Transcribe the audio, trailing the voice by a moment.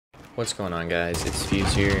What's going on, guys? It's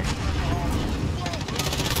Fuse here.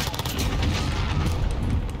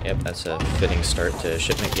 Yep, that's a fitting start to a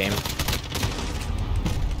Shipment game.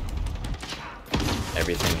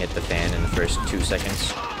 Everything hit the fan in the first 2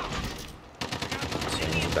 seconds.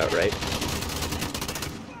 Seems about right.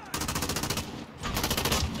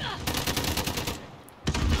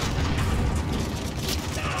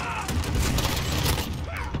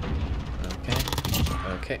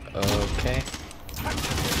 Okay.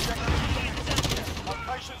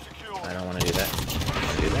 I don't want to do that. I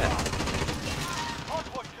want to do that.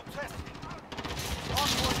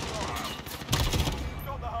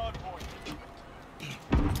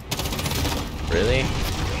 Really?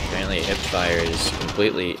 Apparently hip fire is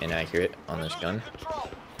completely inaccurate on this gun.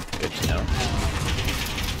 Good to know.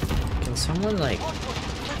 Can someone, like,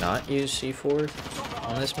 not use C4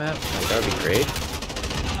 on this map? Like, that would be great.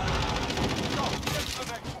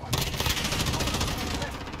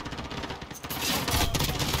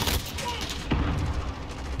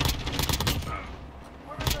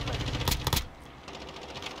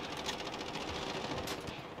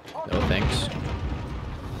 No thanks.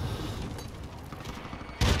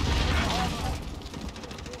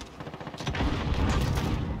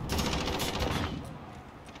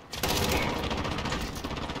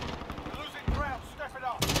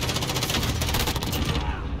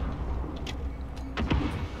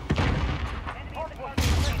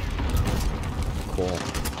 Cool.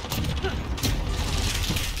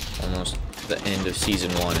 Almost the end of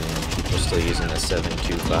season 1 and people still using the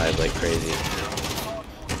 7.25 like crazy.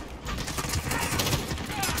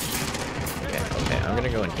 Okay, I'm gonna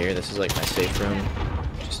go in here. This is like my safe room.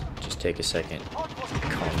 Just take a second,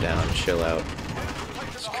 calm down, chill out.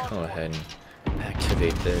 Let's go ahead and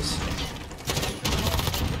activate this.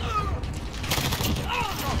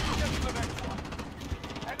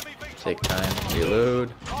 Take time,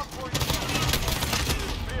 reload.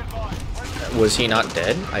 Was he not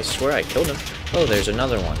dead? I swear I killed him. Oh, there's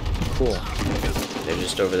another one. Cool. They're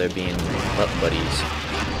just over there being butt buddies.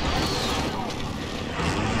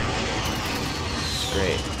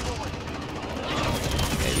 Great.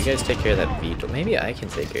 Yeah, you guys take care of that v-tol. Maybe I can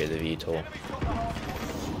take care of the v-tol.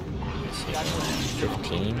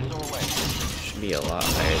 15? Should be a lot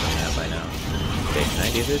higher than that by now. Okay, can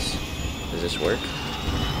I do this? Does this work?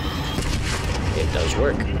 It does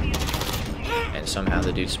work. And somehow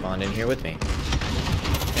the dude spawned in here with me.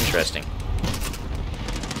 Interesting.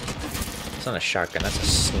 It's not a shotgun, that's a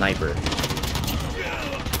sniper.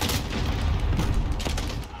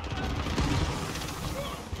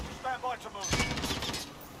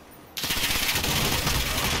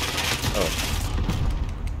 Oh.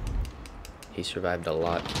 He survived a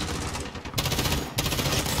lot.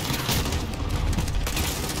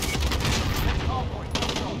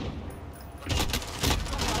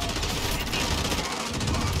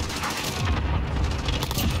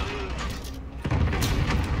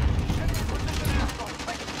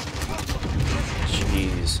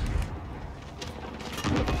 Jeez.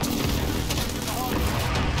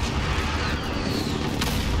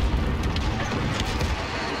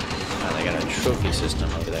 Oh, they got a trophy system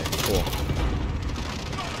over there. Cool.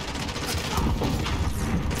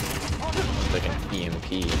 Like an EMP.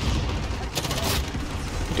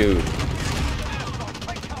 Dude.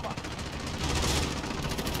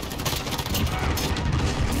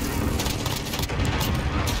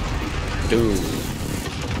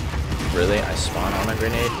 Really? I spawn on a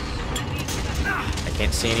grenade? I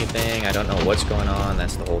can't see anything. I don't know what's going on.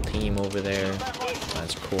 That's the whole team over there.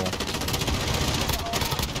 That's cool.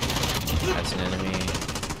 That's an enemy.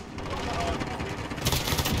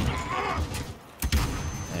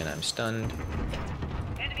 And I'm stunned.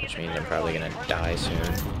 Which means I'm probably gonna die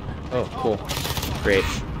soon. Oh, cool. Great.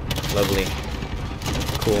 Lovely.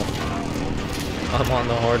 Cool. I'm on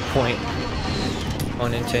the hard point.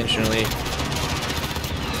 Unintentionally.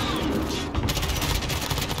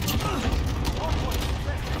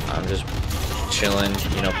 I'm just chilling,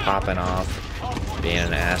 you know, popping off, being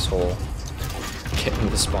an asshole, getting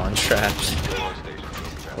the spawn traps.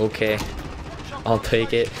 Okay, I'll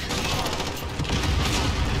take it.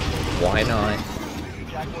 Why not?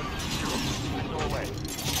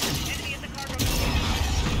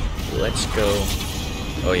 Let's go.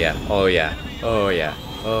 Oh yeah, oh yeah, oh yeah,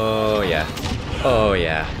 oh yeah, oh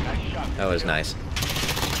yeah. That was nice.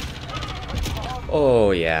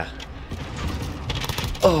 Oh yeah.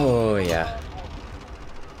 Oh yeah.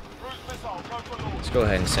 Let's go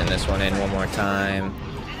ahead and send this one in one more time.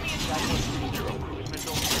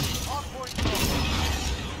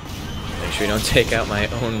 Make sure you don't take out my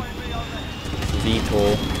own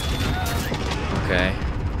v-tol. Okay.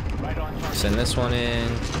 Send this one in.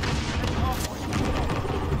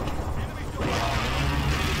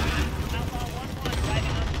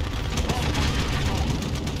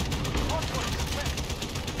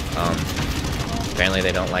 Apparently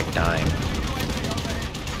they don't like dying.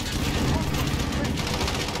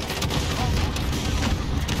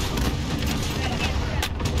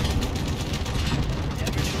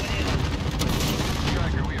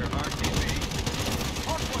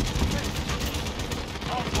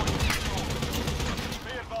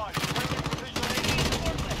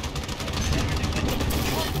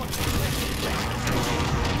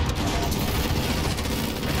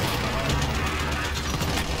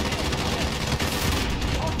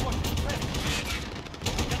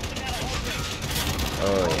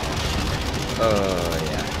 Oh yeah. Oh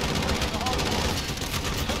yeah.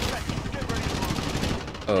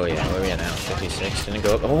 Oh yeah, where are we at now? 56? Didn't it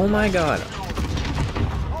go up? Oh my god!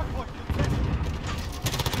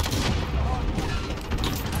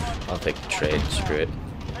 I'll take the trade, screw it.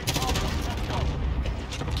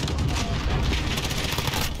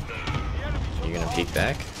 You gonna peek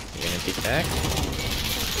back? You gonna peek back?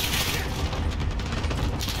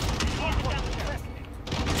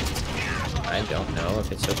 I don't know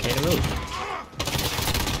if it's okay to move.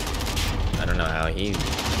 I don't know how he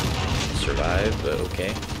survived, but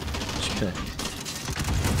okay. Just gonna...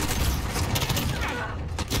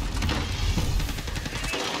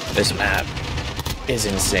 This map is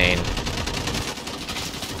insane.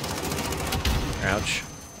 Ouch.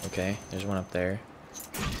 Okay, there's one up there.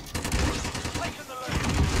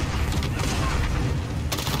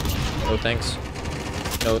 No thanks.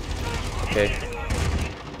 No. Okay.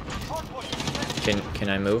 Can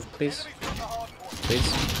I move, please?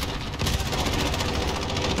 Please?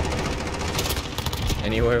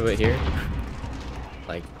 Anywhere but here?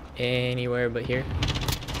 Like, anywhere but here?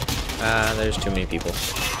 Ah, there's too many people.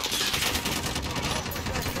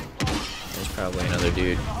 There's probably another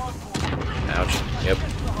dude. Ouch. Yep.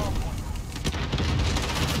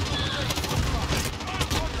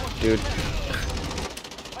 Dude.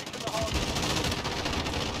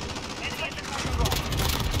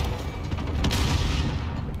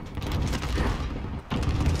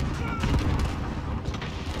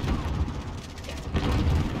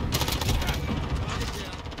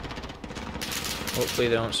 Hopefully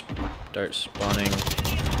they don't start spawning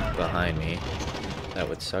behind me. That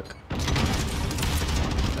would suck. I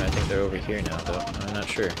think they're over here now, though. I'm not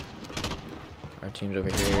sure. Our team's over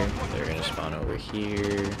here. They're gonna spawn over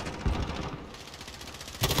here.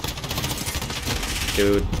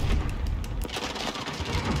 Dude.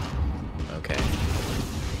 Okay.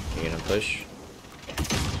 You gonna push?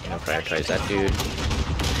 You gonna prioritize that dude.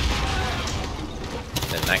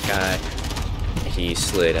 Then that guy. He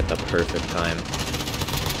slid at the perfect time.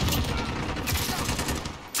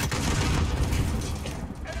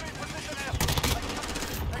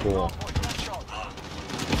 Cool.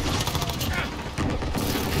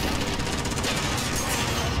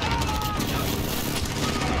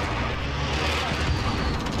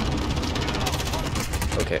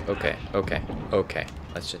 Okay.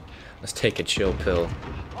 Let's take a chill pill.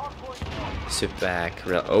 Sit back.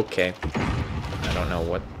 Okay. I don't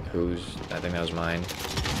know whose. I think that was mine.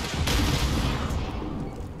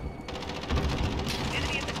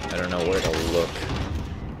 I don't know where to look.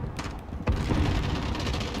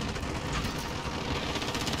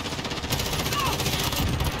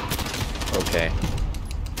 Okay.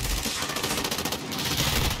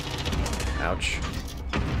 Ouch.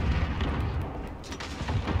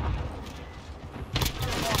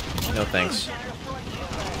 No thanks.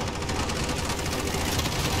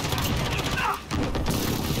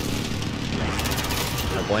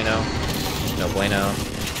 No bueno. No bueno.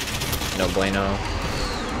 No bueno.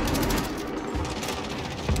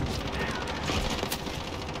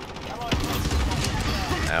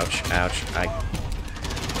 Ouch.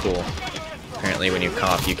 Cool. Apparently when you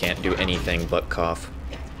cough, you can't do anything but cough.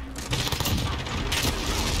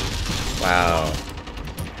 Wow.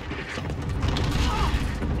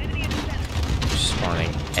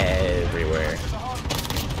 Spawning everywhere.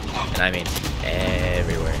 And I mean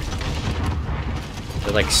everywhere.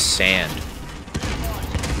 They're like sand.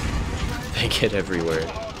 They get everywhere.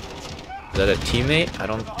 Is that a teammate? I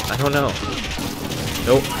don't know.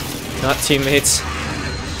 Nope. Not teammates.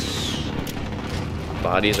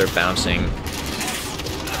 Bodies are bouncing.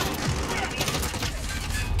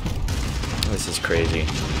 This is crazy.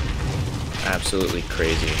 Absolutely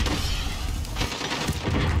crazy.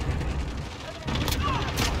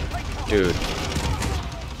 Dude.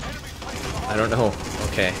 I don't know.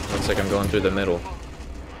 Okay, looks like I'm going through the middle.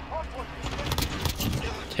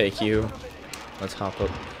 Take you. Let's hop up.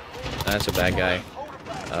 That's a bad guy.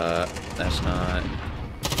 That's not...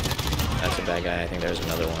 That's a bad guy. I think there's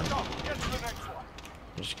another one.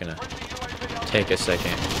 I'm just gonna take a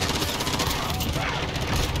second.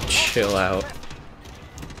 Chill out.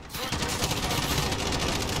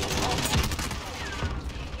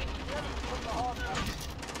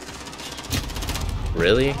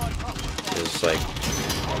 Really? It's like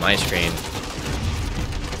on my screen.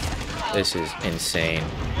 This is insane.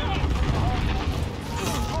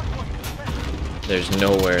 There's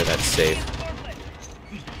nowhere that's safe.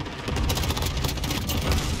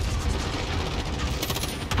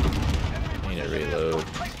 I need to reload.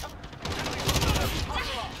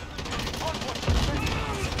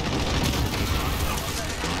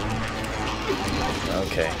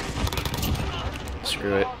 Okay.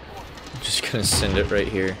 Screw it. I'm just gonna send it right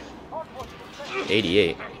here.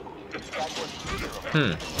 88.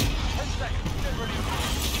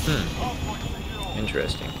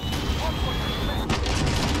 Interesting.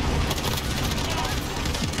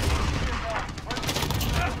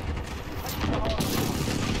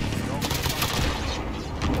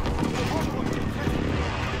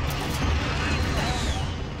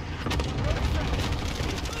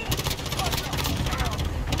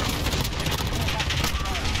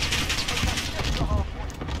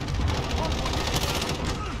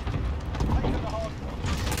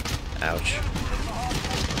 Ouch.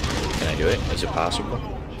 Can I do it? Is it possible?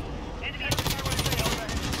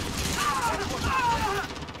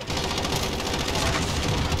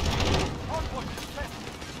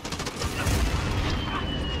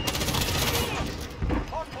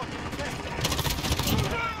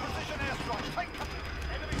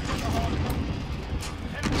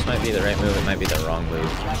 This might be the right move, it might be the wrong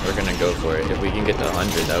move. We're gonna go for it. If we can get to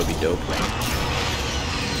 100, that would be dope.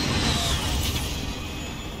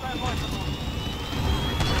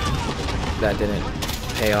 That didn't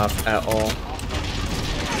pay off at all.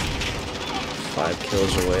 5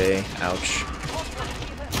 kills away. Ouch.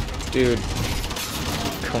 Dude.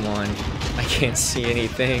 Come on. I can't see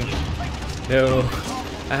anything. No.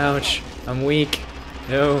 Ouch. I'm weak.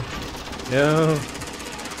 No. No.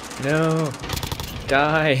 No.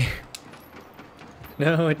 Die.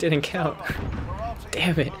 No, it didn't count.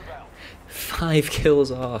 Damn it. 5 kills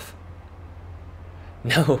off.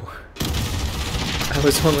 No. I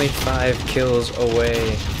was only 5 kills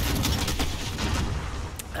away.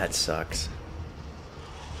 That sucks.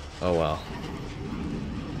 Oh well.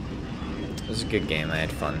 It was a good game. I had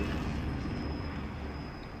fun.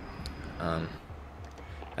 I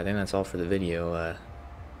think that's all for the video.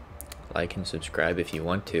 Like and subscribe if you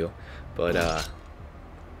want to. But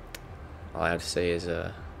all I have to say is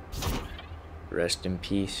rest in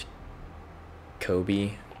peace,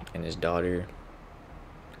 Kobe and his daughter,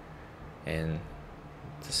 and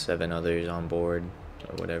the 7 others on board,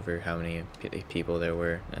 or whatever, how many people there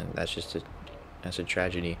were, and that's a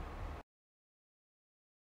tragedy.